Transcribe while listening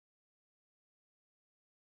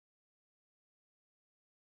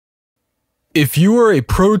If you are a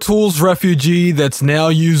Pro Tools refugee that's now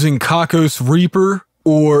using Kakos Reaper,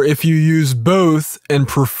 or if you use both and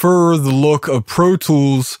prefer the look of Pro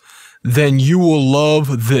Tools, then you will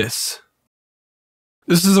love this.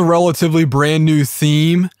 This is a relatively brand new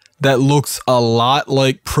theme that looks a lot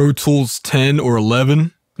like Pro Tools 10 or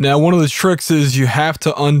 11. Now, one of the tricks is you have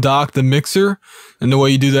to undock the mixer, and the way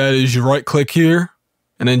you do that is you right click here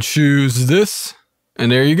and then choose this,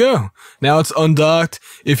 and there you go. Now it's undocked.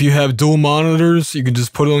 If you have dual monitors, you can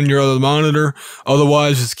just put it on your other monitor.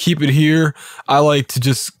 Otherwise, just keep it here. I like to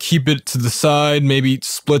just keep it to the side, maybe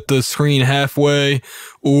split the screen halfway,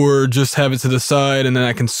 or just have it to the side, and then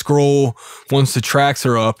I can scroll once the tracks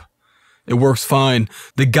are up. It works fine.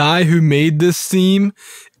 The guy who made this theme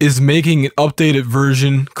is making an updated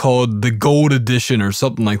version called the Gold Edition or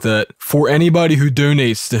something like that for anybody who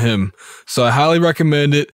donates to him. So I highly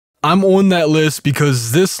recommend it. I'm on that list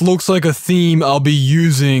because this looks like a theme I'll be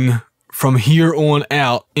using from here on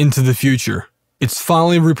out into the future. It's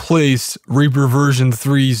finally replaced Reaper version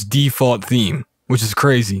 3's default theme, which is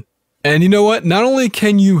crazy. And you know what? Not only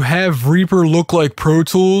can you have Reaper look like Pro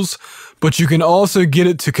Tools, but you can also get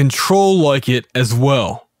it to control like it as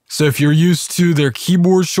well. So if you're used to their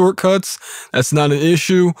keyboard shortcuts, that's not an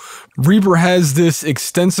issue. Reaper has this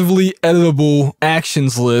extensively editable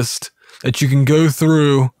actions list that you can go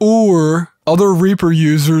through, or other Reaper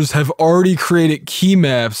users have already created key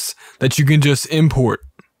maps that you can just import.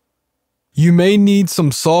 You may need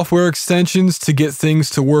some software extensions to get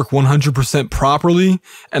things to work 100% properly,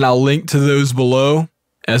 and I'll link to those below,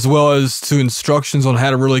 as well as to instructions on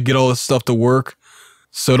how to really get all this stuff to work.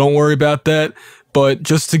 So don't worry about that, but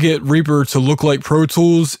just to get Reaper to look like Pro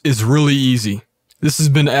Tools is really easy. This has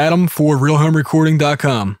been Adam for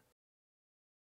RealHomeRecording.com.